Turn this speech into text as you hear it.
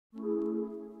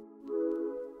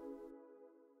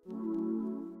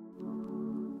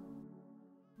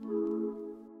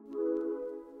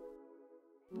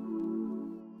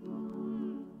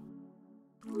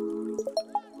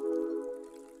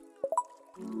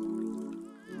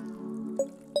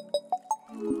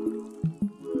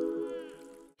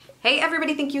Hey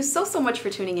everybody, thank you so much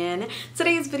for tuning in.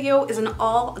 Today's video is an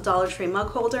all Dollar Tree mug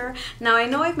holder. Now I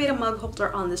know I've made a mug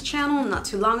holder on this channel not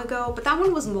too long ago, but that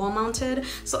one was wall mounted,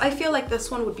 so I feel like this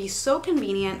one would be so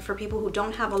convenient for people who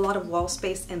don't have a lot of wall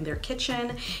space in their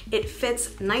kitchen. It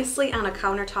fits nicely on a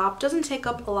countertop, doesn't take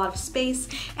up a lot of space,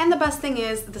 and the best thing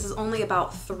is this is only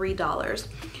about $3.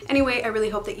 Anyway, I really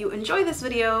hope that you enjoy this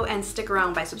video and stick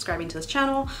around by subscribing to this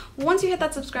channel. Once you hit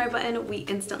that subscribe button, we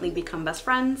instantly become best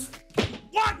friends.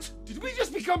 What? Did we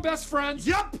just become best friends?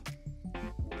 Yup!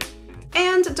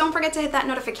 And don't forget to hit that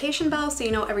notification bell so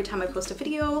you know every time I post a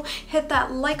video. Hit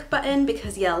that like button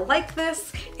because you like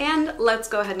this, and let's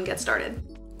go ahead and get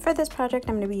started. For this project,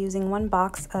 I'm going to be using one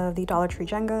box of the Dollar Tree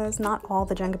Jengas. Not all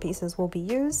the Jenga pieces will be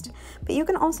used, but you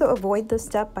can also avoid this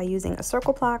step by using a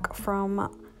circle plaque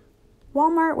from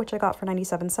Walmart, which I got for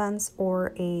 97 cents,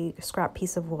 or a scrap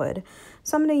piece of wood.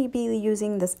 So I'm going to be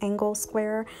using this angle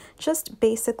square just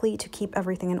basically to keep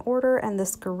everything in order, and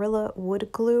this Gorilla wood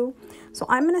glue. So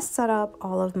I'm going to set up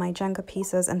all of my Jenga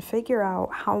pieces and figure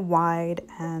out how wide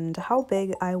and how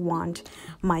big I want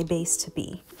my base to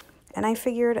be. And I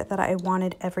figured that I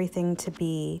wanted everything to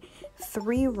be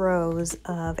 3 rows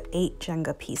of 8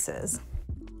 Jenga pieces.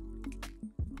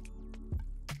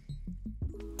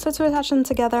 So to attach them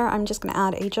together, I'm just going to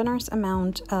add a generous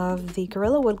amount of the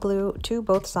Gorilla wood glue to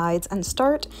both sides and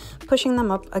start pushing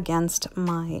them up against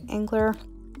my angler.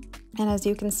 And as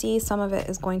you can see, some of it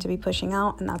is going to be pushing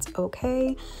out, and that's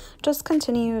okay. Just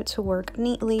continue to work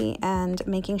neatly and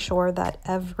making sure that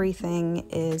everything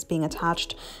is being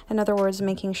attached. In other words,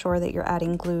 making sure that you're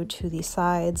adding glue to the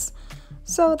sides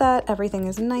so that everything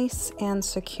is nice and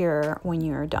secure when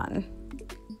you're done.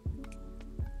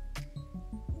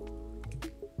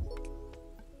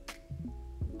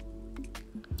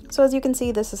 So as you can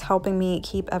see, this is helping me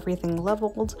keep everything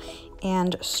leveled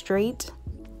and straight.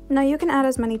 Now you can add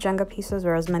as many Jenga pieces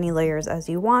or as many layers as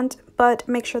you want, but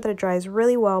make sure that it dries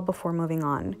really well before moving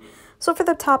on. So for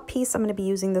the top piece, I'm going to be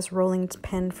using this rolling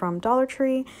pin from Dollar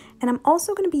Tree, and I'm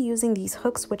also going to be using these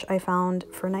hooks, which I found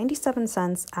for 97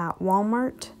 cents at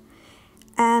Walmart.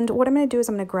 And what I'm going to do is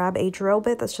I'm going to grab a drill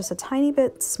bit that's just a tiny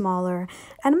bit smaller,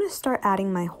 and I'm going to start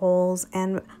adding my holes.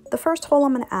 And the first hole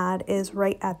I'm going to add is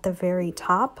right at the very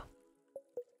top.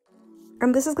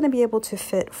 And this is going to be able to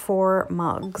fit 4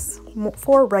 mugs,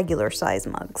 4 regular size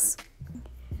mugs.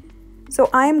 So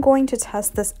I'm going to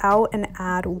test this out and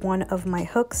add one of my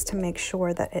hooks to make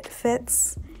sure that it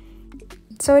fits.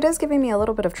 So it is giving me a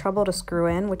little bit of trouble to screw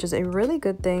in, which is a really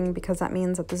good thing because that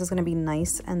means that this is going to be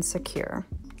nice and secure.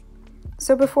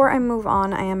 So before I move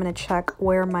on, I am going to check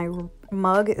where my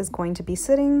mug is going to be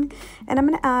sitting, and I'm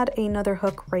going to add another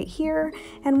hook right here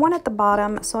and one at the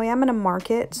bottom. So I am going to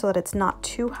mark it so that it's not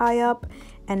too high up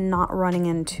and not running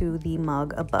into the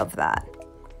mug above that.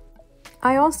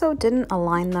 I also didn't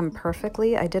align them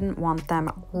perfectly. I didn't want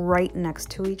them right next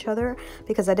to each other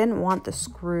because I didn't want the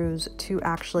screws to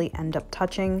actually end up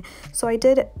touching. So I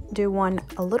did do one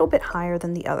a little bit higher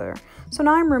than the other. So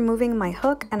now I'm removing my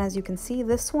hook, and as you can see,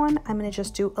 this one, I'm going to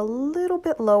just do a little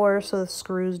bit lower so the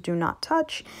screws do not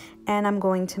touch, and I'm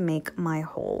going to make my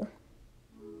hole.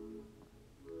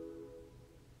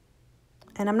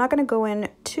 And I'm not going to go in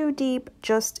too deep,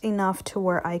 just enough to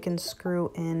where I can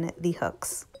screw in the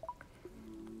hooks.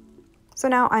 So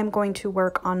now I'm going to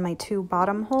work on my 2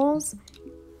 bottom holes.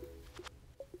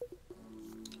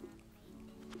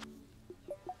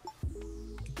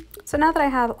 So now that I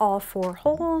have all 4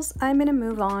 holes, I'm going to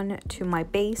move on to my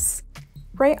base.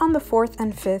 Right on the 4th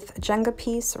and 5th Jenga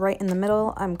piece, right in the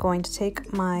middle, I'm going to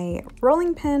take my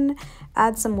rolling pin,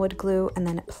 add some wood glue, and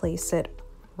then place it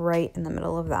right in the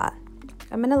middle of that.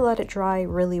 I'm going to let it dry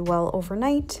really well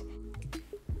overnight.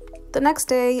 The next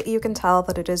day, you can tell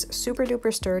that it is super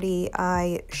duper sturdy.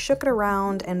 I shook it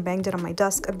around and banged it on my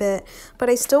desk a bit, but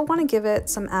I still want to give it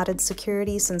some added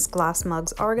security since glass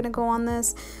mugs are going to go on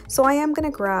this. So I am going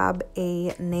to grab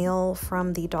a nail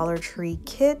from the Dollar Tree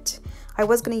kit. I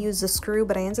was going to use the screw,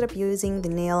 but I ended up using the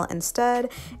nail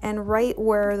instead. And right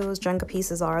where those Jenga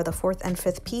pieces are, the 4th and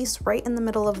 5th piece, right in the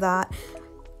middle of that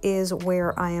is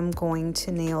where I am going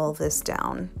to nail this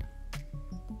down.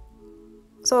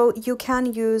 So you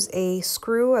can use a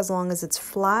screw as long as it's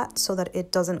flat so that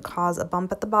it doesn't cause a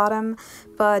bump at the bottom,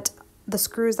 but the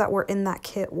screws that were in that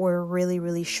kit were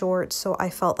really short, so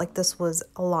I felt like this was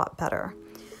a lot better.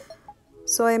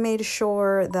 So I made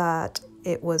sure that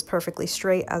it was perfectly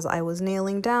straight as I was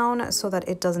nailing down so that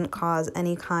it doesn't cause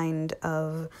any kind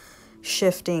of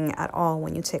shifting at all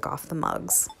when you take off the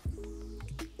mugs.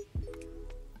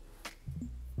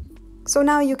 So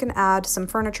now you can add some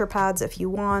furniture pads if you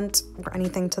want, or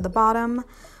anything to the bottom.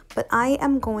 But I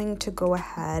am going to go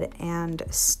ahead and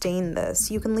stain this.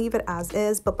 You can leave it as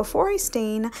is, but before I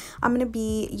stain, I'm going to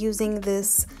be using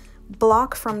this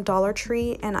block from Dollar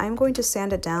Tree, and I'm going to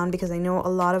sand it down because I know a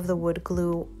lot of the wood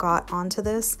glue got onto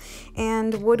this,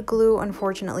 and wood glue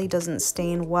unfortunately doesn't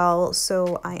stain well,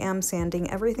 so I am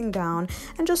sanding everything down,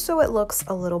 and just so it looks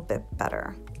a little bit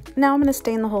better. Now I'm going to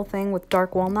stain the whole thing with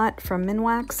dark walnut from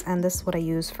Minwax, and this is what I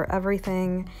use for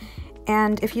everything.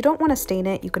 And if you don't want to stain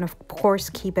it, you can of course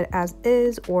keep it as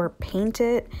is or paint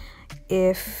it.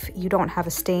 If you don't have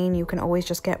a stain, you can always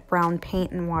just get brown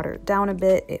paint and water it down a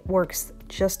bit. It works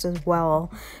just as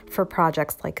well for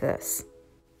projects like this.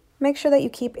 Make sure that you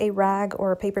keep a rag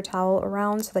or a paper towel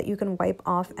around so that you can wipe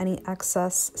off any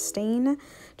excess stain,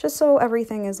 just so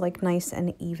everything is like nice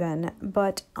and even.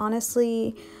 But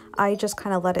honestly, I just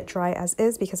kind of let it dry as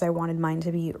is because I wanted mine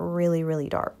to be really, really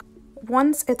dark.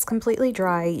 Once it's completely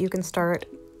dry, you can start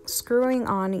screwing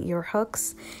on your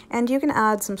hooks, and you can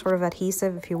add some sort of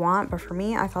adhesive if you want, but for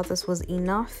me, I thought this was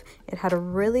enough. It had a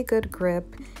really good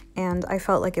grip, and I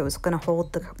felt like it was going to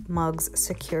hold the mugs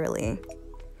securely.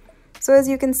 So as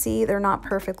you can see, they're not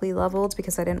perfectly leveled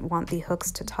because I didn't want the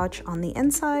hooks to touch on the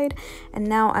inside, and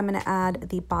now I'm going to add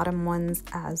the bottom ones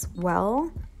as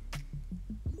well.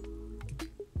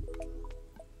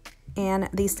 And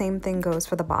the same thing goes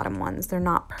for the bottom ones. They're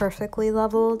not perfectly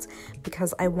leveled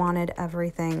because I wanted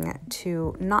everything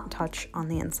to not touch on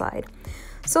the inside.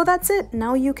 So that's it.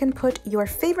 Now you can put your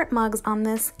favorite mugs on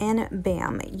this and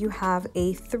bam, you have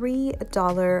a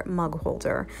 $3 mug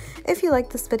holder. If you like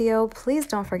this video, please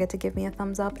don't forget to give me a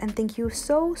thumbs up, and thank you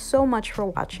so much for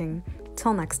watching.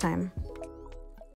 Till next time.